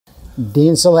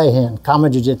Dean Salehin, Kama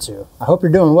Jiu-Jitsu. I hope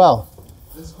you're doing well.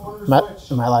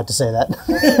 Am I allowed to say that?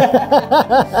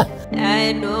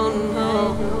 I don't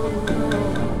know.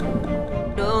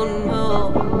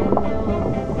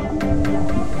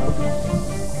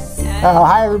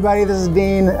 Hi everybody, this is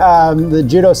Dean, the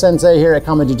Judo Sensei here at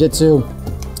Kama Jiu-Jitsu.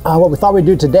 What we thought we'd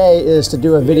do today is to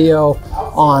do a video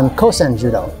on Kosen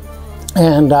Judo.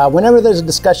 And whenever there's a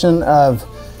discussion of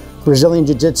Brazilian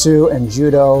Jiu-Jitsu and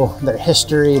Judo, their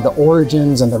history, the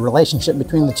origins, and the relationship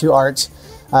between the two arts,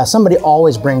 somebody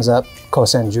always brings up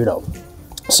Kosen Judo.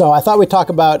 So I thought we'd talk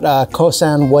about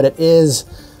Kosen, what it is,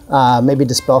 maybe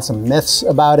dispel some myths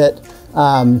about it,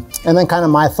 and then kind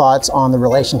of my thoughts on the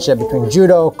relationship between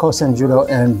Judo, Kosen Judo,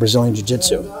 and Brazilian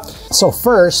Jiu-Jitsu. So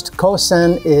first,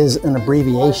 Kosen is an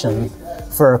abbreviation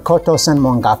for Koto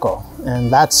Senmon Gakko.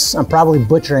 And that's, I'm probably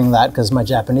butchering that because my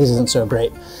Japanese isn't so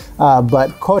great.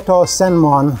 But Koto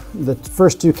Senmon, the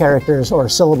first two characters or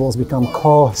syllables become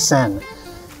Kosen.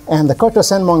 And the Koto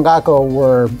Senmon Gakko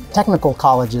were technical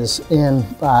colleges in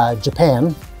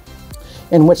Japan,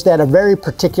 in which they had a very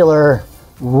particular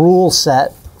rule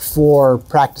set for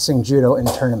practicing judo in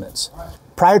tournaments.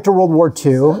 Prior to World War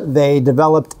II, they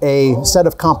developed a set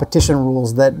of competition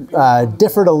rules that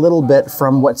differed a little bit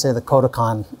from what, say, the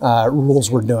Kodokan rules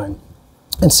were doing.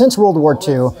 And since World War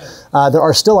II, there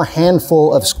are still a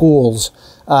handful of schools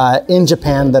in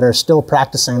Japan that are still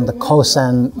practicing the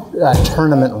Kosen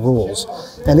tournament rules.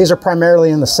 And these are primarily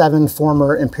in the 7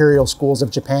 former imperial schools of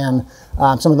Japan.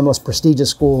 Some of the most prestigious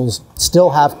schools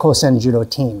still have Kosen Judo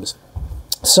teams.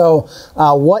 So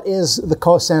what is the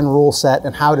Kosen rule set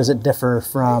and how does it differ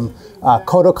from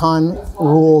Kodokan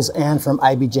rules and from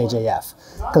IBJJF?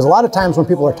 Because a lot of times when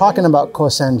people are talking about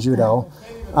Kosen Judo,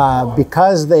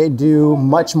 because they do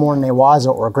much more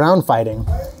newaza or ground fighting,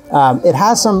 it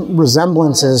has some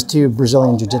resemblances to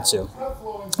Brazilian Jiu-Jitsu.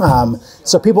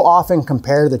 So people often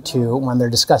compare the two when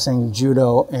they're discussing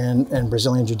Judo and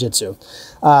Brazilian Jiu-Jitsu.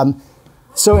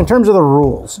 So in terms of the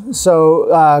rules, so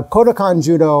Kodokan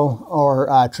Judo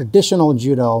or traditional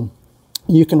Judo,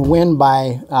 you can win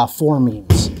by 4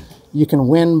 means. You can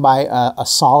win by a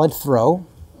solid throw,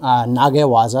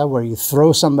 nagewaza, where you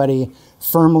throw somebody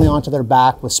firmly onto their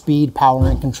back with speed, power,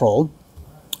 and control.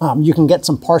 You can get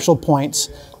some partial points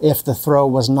if the throw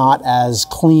was not as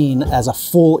clean as a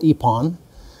full ippon.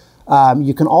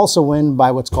 You can also win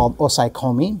by what's called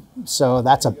osaikomi, so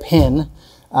that's a pin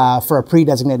for a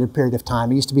pre-designated period of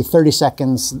time. It used to be 30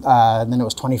 seconds, then it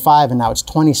was 25, and now it's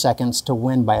 20 seconds to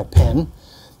win by a pin.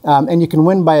 And you can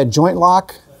win by a joint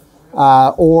lock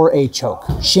or a choke,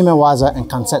 shimewaza and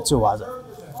kansetsu waza.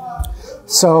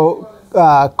 So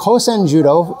Kosen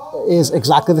Judo is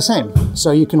exactly the same.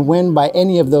 So you can win by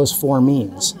any of those 4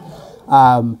 means.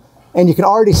 And you can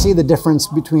already see the difference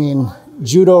between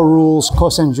Judo rules,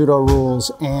 Kosen Judo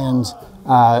rules, and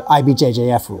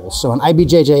IBJJF rules. So in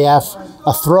IBJJF,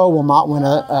 a throw will not win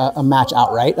a match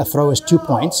outright. A throw is 2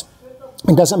 points.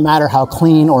 It doesn't matter how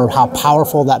clean or how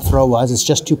powerful that throw was, it's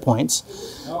just 2 points.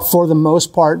 For the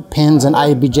most part, pins in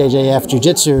IBJJF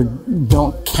Jiu-Jitsu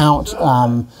don't count.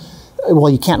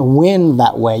 Well, you can't win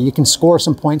that way. You can score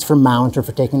some points for mount or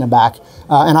for taking it back.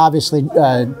 And obviously,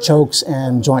 chokes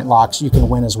and joint locks, you can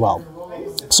win as well.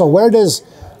 So where does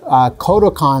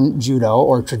Kodokan Judo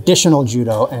or traditional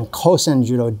Judo and Kosen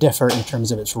Judo differ in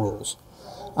terms of its rules?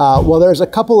 Well, there's a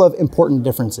couple of important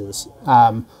differences.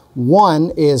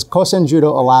 One is Kosen Judo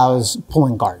allows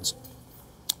pulling guards.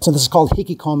 So this is called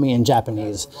hikikomi in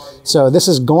Japanese. So this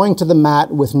is going to the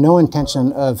mat with no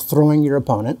intention of throwing your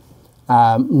opponent.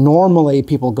 Normally,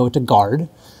 people go to guard.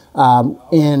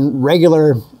 In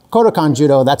regular Kodokan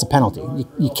Judo, that's a penalty.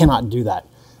 You cannot do that.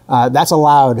 That's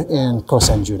allowed in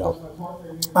Kosen Judo.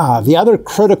 The other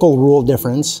critical rule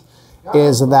difference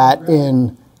is that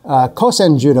in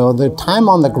Kosen Judo, the time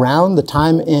on the ground, the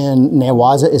time in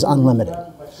newaza is unlimited.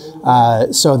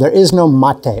 So there is no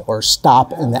mate or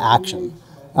stop in the action.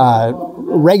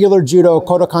 Regular Judo,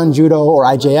 Kodokan Judo, or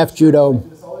IJF Judo,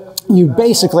 you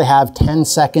basically have 10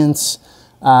 seconds,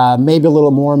 maybe a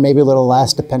little more, maybe a little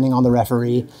less, depending on the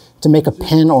referee, to make a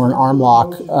pin or an arm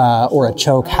lock or a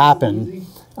choke happen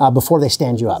before they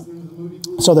stand you up.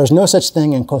 So there's no such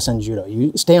thing in Kosen Judo.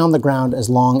 You stay on the ground as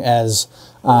long as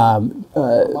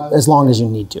you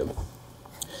need to.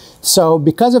 So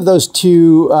because of those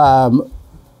two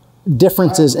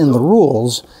differences in the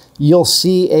rules, you'll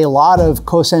see a lot of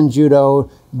Kosen Judo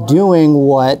doing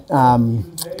what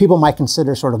people might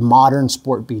consider sort of modern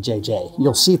sport BJJ.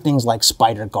 You'll see things like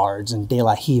spider guards and de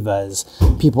la hivas,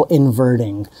 people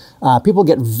inverting. People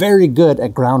get very good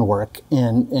at groundwork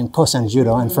in Kosen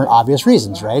Judo, and for obvious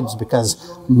reasons, right? It's because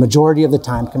majority of the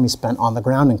time can be spent on the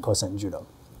ground in Kosen Judo.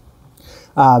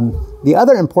 The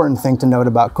other important thing to note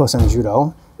about Kosen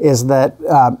Judo is that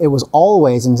it was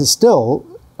always and is still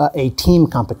a team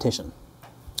competition.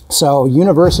 So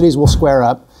universities will square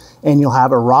up and you'll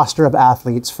have a roster of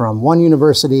athletes from one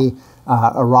university,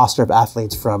 a roster of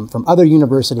athletes from other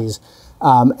universities,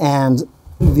 and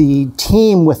the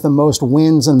team with the most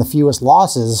wins and the fewest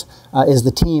losses is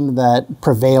the team that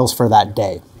prevails for that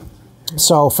day.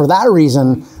 So for that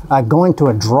reason, going to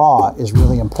a draw is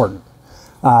really important.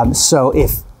 So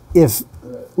if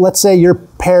let's say you're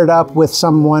paired up with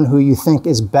someone who you think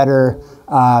is better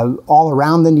all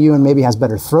around than you and maybe has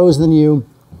better throws than you,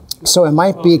 so it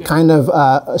might be kind of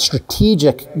a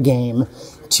strategic game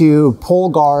to pull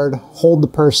guard, hold the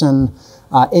person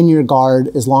in your guard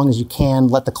as long as you can,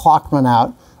 let the clock run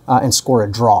out, and score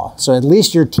a draw. So at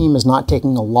least your team is not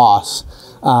taking a loss.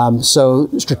 So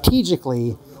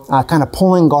strategically, kind of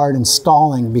pulling guard and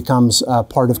stalling becomes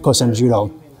part of Kosen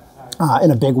Judo in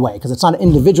a big way, because it's not an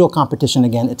individual competition,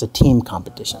 again, it's a team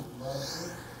competition.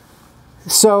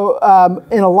 So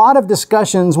in a lot of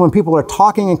discussions, when people are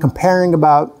talking and comparing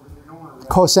about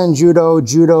Kosen Judo,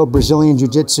 Judo, Brazilian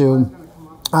Jiu-Jitsu,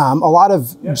 a lot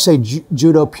of, say,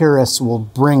 Judo purists will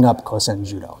bring up Kosen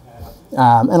Judo.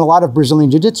 And a lot of Brazilian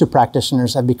Jiu-Jitsu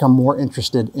practitioners have become more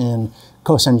interested in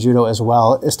Kosen Judo as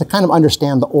well, is to kind of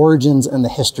understand the origins and the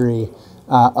history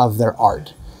of their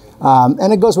art.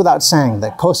 And it goes without saying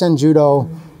that Kosen Judo,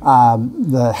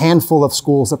 the handful of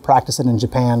schools that practice it in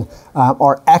Japan,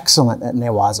 are excellent at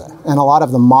newaza. And a lot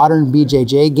of the modern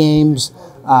BJJ games,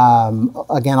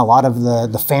 again, a lot of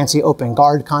the fancy open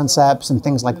guard concepts and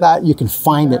things like that, you can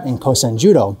find it in Kosen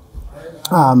Judo.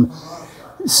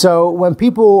 So when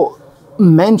people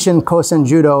mention Kosen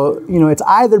Judo, you know, it's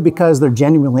either because they're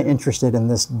genuinely interested in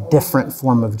this different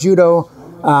form of judo,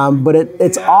 but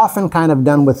it's often kind of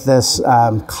done with this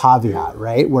caveat,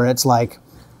 right? Where it's like,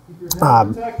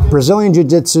 Brazilian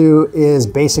Jiu-Jitsu is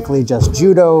basically just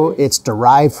judo. It's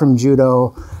derived from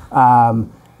judo.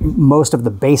 Most of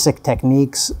the basic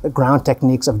techniques, ground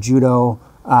techniques of judo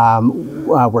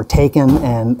were taken,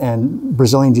 and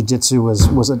Brazilian Jiu-Jitsu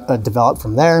was developed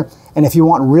from there. And if you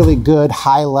want really good,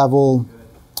 high-level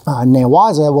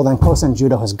newaza, well, then Kosen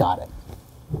Judo has got it.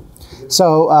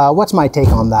 So what's my take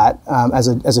on that as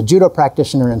a judo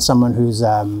practitioner and someone who's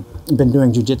been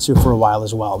doing Jiu-Jitsu for a while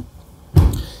as well?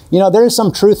 You know, there is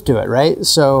some truth to it, right?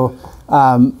 So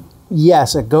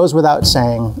yes, it goes without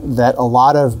saying that a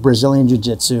lot of Brazilian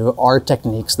Jiu-Jitsu are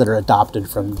techniques that are adopted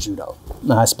from judo,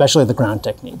 especially the ground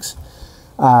techniques.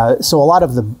 So a lot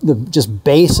of the just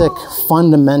basic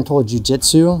fundamental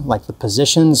Jiu-Jitsu, like the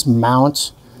positions,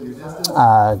 mount,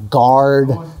 guard,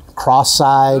 cross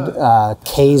side,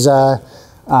 keiza,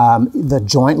 the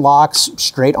joint locks,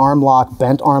 straight arm lock,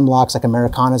 bent arm locks like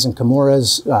Americanas and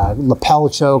Kimuras, lapel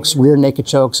chokes, rear naked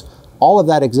chokes, all of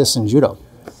that exists in judo.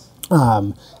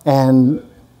 And,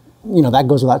 you know, that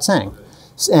goes without saying.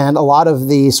 And a lot of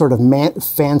the sort of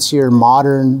fancier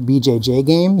modern BJJ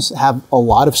games have a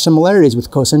lot of similarities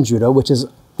with Kosen Judo, which is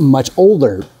much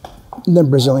older than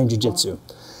Brazilian Jiu-Jitsu.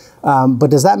 But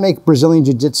does that make Brazilian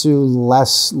Jiu-Jitsu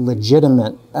less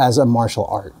legitimate as a martial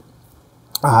art?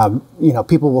 You know,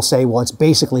 people will say, well, it's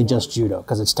basically just judo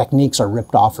because its techniques are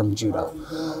ripped off from judo.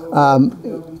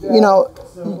 You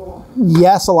know,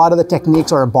 yes, a lot of the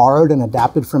techniques are borrowed and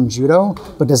adapted from judo,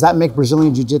 but does that make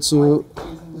Brazilian Jiu-Jitsu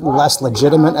less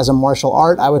legitimate as a martial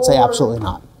art? I would say absolutely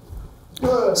not.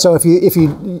 So if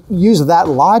you use that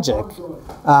logic,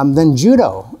 then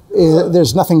judo,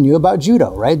 there's nothing new about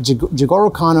judo, right?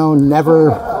 Jigoro Kano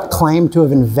never claimed to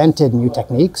have invented new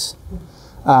techniques.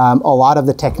 A lot of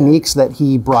the techniques that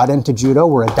he brought into judo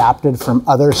were adapted from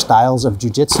other styles of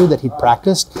jiu-jitsu that he'd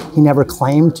practiced. He never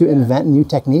claimed to invent new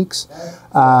techniques.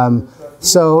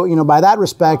 So, you know, by that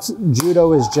respect,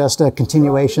 judo is just a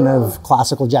continuation of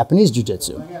classical Japanese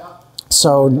jiu-jitsu.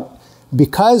 So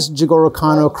because Jigoro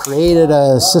Kano created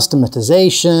a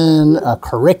systematization, a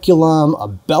curriculum, a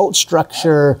belt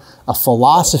structure, a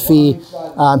philosophy,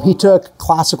 he took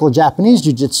classical Japanese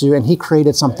jiu-jitsu and he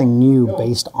created something new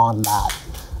based on that.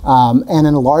 And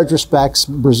in large respects,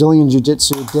 Brazilian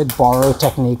Jiu-Jitsu did borrow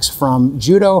techniques from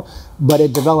judo, but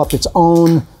it developed its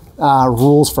own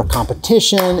rules for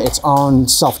competition, its own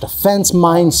self-defense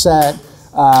mindset.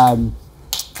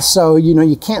 So, you know,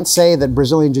 you can't say that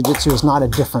Brazilian Jiu-Jitsu is not a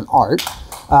different art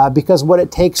because what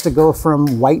it takes to go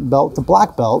from white belt to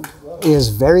black belt is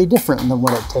very different than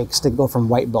what it takes to go from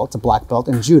white belt to black belt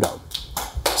in judo.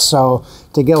 So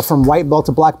to go from white belt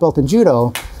to black belt in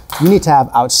judo, you need to have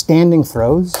outstanding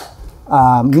throws.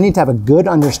 You need to have a good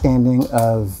understanding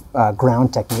of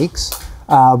ground techniques.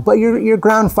 But your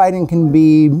ground fighting can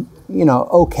be, you know,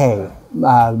 okay,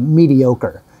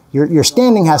 mediocre. your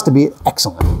standing has to be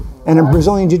excellent. And in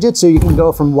Brazilian Jiu-Jitsu, you can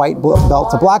go from white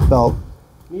belt to black belt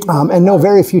and know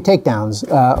very few takedowns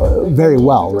very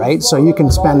well, right? So you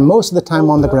can spend most of the time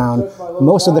on the ground,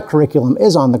 most of the curriculum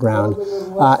is on the ground,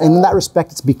 and in that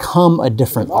respect, it's become a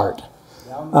different art.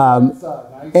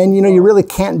 And you know, you really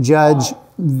can't judge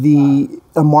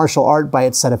a martial art by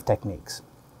its set of techniques.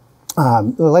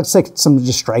 Let's take some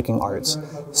just striking arts.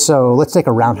 So let's take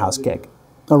a roundhouse kick.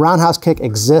 A roundhouse kick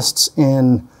exists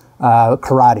in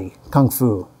karate, kung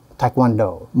fu,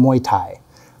 taekwondo, Muay Thai.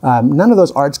 None of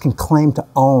those arts can claim to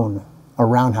own a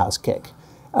roundhouse kick.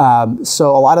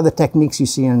 So a lot of the techniques you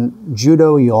see in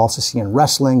judo, you'll also see in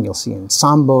wrestling, you'll see in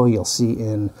sambo, you'll see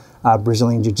in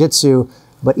Brazilian Jiu-Jitsu.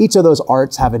 But each of those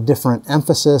arts have a different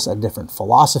emphasis, a different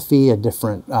philosophy, a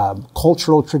different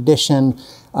cultural tradition.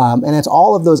 And it's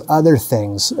all of those other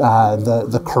things,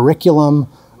 the curriculum,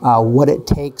 what it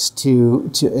takes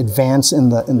to advance in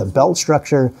the belt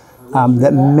structure,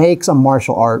 that makes a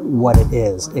martial art what it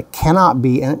is. It cannot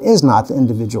be, and it is not, the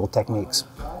individual techniques.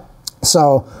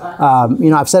 So,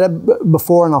 you know, I've said it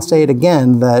before and I'll say it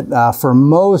again, that for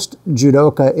most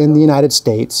judoka in the United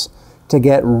States, to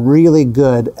get really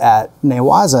good at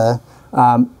newaza,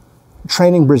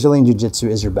 training Brazilian Jiu-Jitsu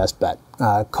is your best bet.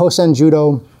 Kosen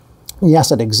Judo, yes,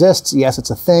 it exists, yes, it's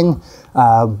a thing,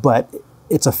 but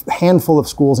it's a handful of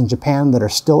schools in Japan that are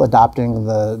still adopting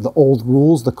the old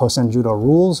rules, the Kosen Judo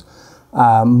rules.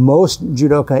 Most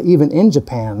judoka, even in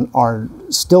Japan, are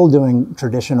still doing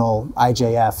traditional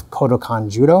IJF Kodokan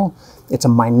Judo. It's a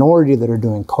minority that are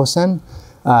doing Kosen.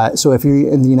 So if you're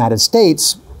in the United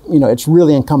States, you know, it's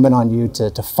really incumbent on you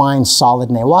to find solid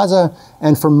newaza.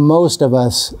 And for most of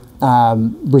us,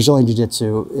 Brazilian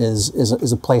Jiu-Jitsu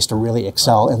is a place to really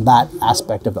excel in that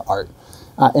aspect of the art.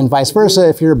 And vice versa,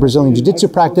 if you're a Brazilian Jiu-Jitsu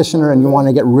practitioner and you want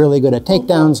to get really good at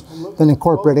takedowns, then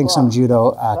incorporating some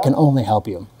judo can only help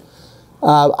you.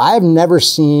 I've never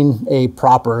seen a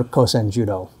proper Kosen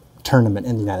Judo tournament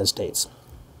in the United States.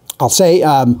 I'll say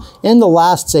in the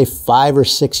last, say, 5 or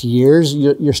 6 years,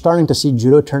 you're starting to see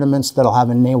judo tournaments that'll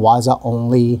have a newaza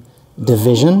only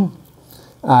division.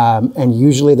 And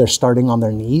usually they're starting on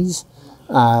their knees.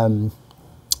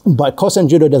 But Kosen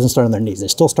Judo doesn't start on their knees. They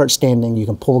still start standing. You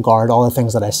can pull guard, all the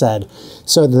things that I said.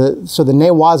 So the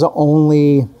newaza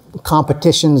only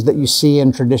competitions that you see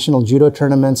in traditional judo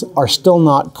tournaments are still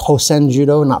not Kosen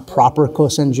Judo, not proper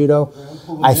Kosen Judo.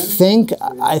 I think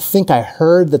I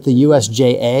heard that the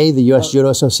USJA, the US Judo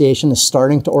Association, is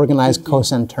starting to organize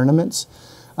Kosen tournaments.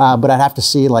 But I'd have to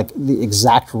see like the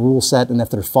exact rule set and if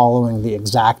they're following the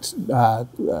exact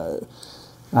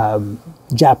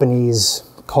Japanese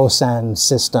Kosen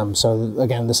system. So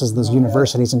again, this is those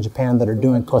universities in Japan that are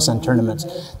doing Kosen tournaments.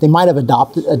 They might have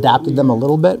adapted them a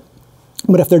little bit,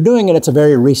 but if they're doing it, it's a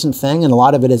very recent thing, and a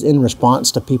lot of it is in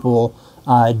response to people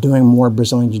doing more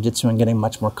Brazilian Jiu-Jitsu and getting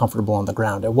much more comfortable on the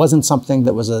ground. It wasn't something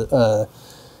that was a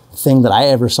thing that I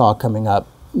ever saw coming up.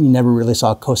 You never really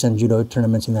saw Kosen Judo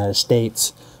tournaments in the United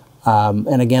States.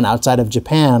 And again, outside of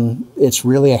Japan, it's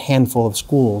really a handful of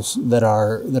schools that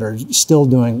are still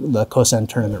doing the Kosen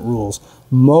tournament rules.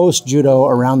 Most judo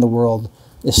around the world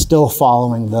is still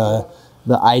following the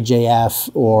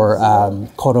IJF or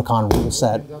Kodokan rule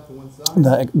set.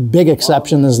 The big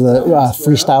exception is the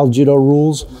freestyle judo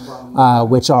rules,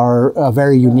 which are a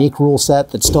very unique rule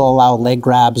set that still allow leg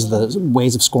grabs. The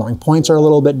ways of scoring points are a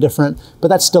little bit different, but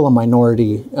that's still a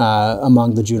minority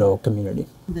among the judo community.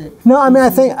 No, I mean, I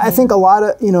think a lot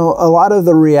of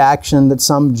the reaction that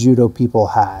some judo people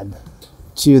had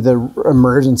to the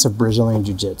emergence of Brazilian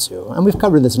Jiu-Jitsu, and we've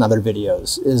covered this in other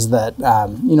videos, is that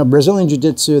Brazilian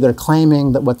Jiu-Jitsu, they're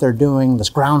claiming that what they're doing, this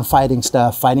ground fighting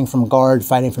stuff, fighting from guard,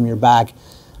 fighting from your back,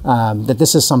 that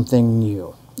this is something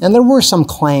new. And there were some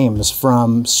claims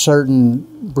from certain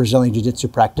Brazilian Jiu-Jitsu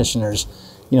practitioners,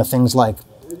 things like,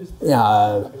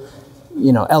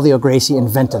 Elio Gracie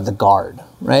invented the guard,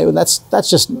 right? That's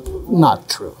just not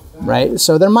true, right?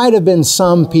 So there might have been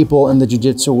some people in the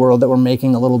Jiu-Jitsu world that were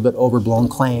making a little bit overblown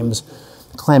claims,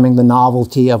 claiming the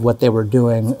novelty of what they were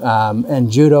doing.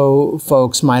 And Judo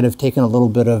folks might have taken a little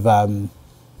bit of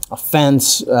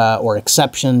offense or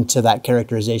exception to that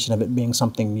characterization of it being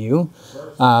something new.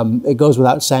 It goes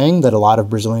without saying that a lot of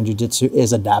Brazilian Jiu-Jitsu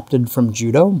is adapted from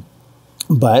Judo,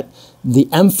 but the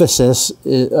emphasis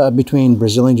between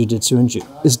Brazilian Jiu-Jitsu and Judo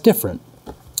is different.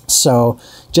 So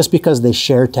just because they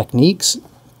share techniques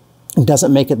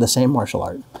doesn't make it the same martial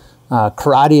art.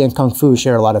 Karate and Kung Fu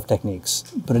share a lot of techniques,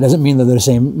 but it doesn't mean that they're the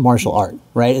same martial art,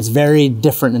 right? It's very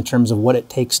different in terms of what it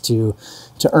takes to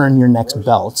earn your next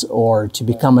belt, or to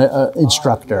become an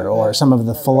instructor, or some of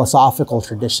the philosophical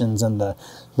traditions and the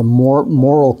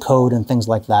moral code and things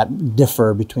like that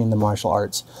differ between the martial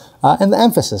arts. And the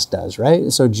emphasis does,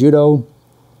 right? So Judo,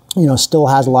 you know, still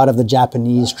has a lot of the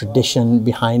Japanese tradition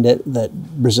behind it that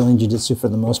Brazilian Jiu-Jitsu for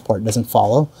the most part doesn't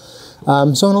follow.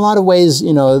 So in a lot of ways,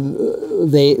 you know,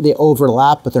 they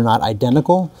overlap, but they're not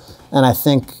identical. And I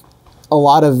think a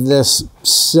lot of this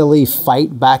silly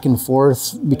fight back and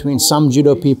forth between some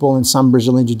Judo people and some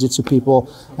Brazilian Jiu-Jitsu people,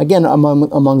 again,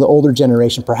 among the older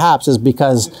generation perhaps, is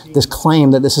because this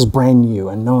claim that this is brand new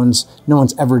and no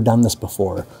one's ever done this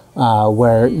before,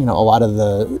 where, you know, a lot of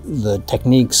the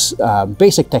techniques,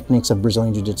 basic techniques of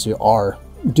Brazilian Jiu-Jitsu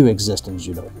do exist in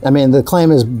Judo. I mean, the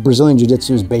claim is Brazilian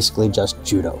Jiu-Jitsu is basically just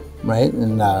Judo, right?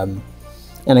 And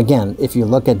again, if you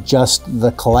look at just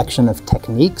the collection of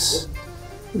techniques,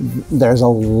 there's a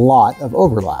lot of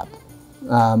overlap,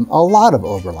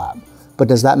 but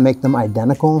does that make them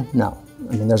identical? No.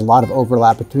 I mean, there's a lot of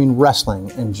overlap between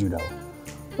wrestling and Judo.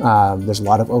 There's a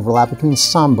lot of overlap between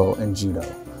Sambo and Judo.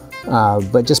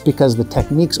 But just because the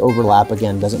techniques overlap,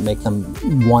 again, doesn't make them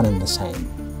one and the same.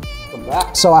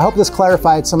 So I hope this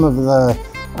clarified some of the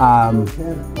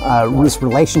this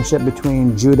relationship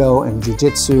between Judo and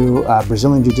Jiu-Jitsu,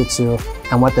 Brazilian Jiu-Jitsu,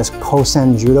 and what this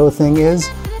Kosen Judo thing is.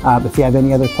 If you have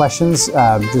any other questions,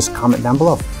 just comment down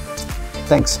below.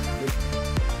 Thanks.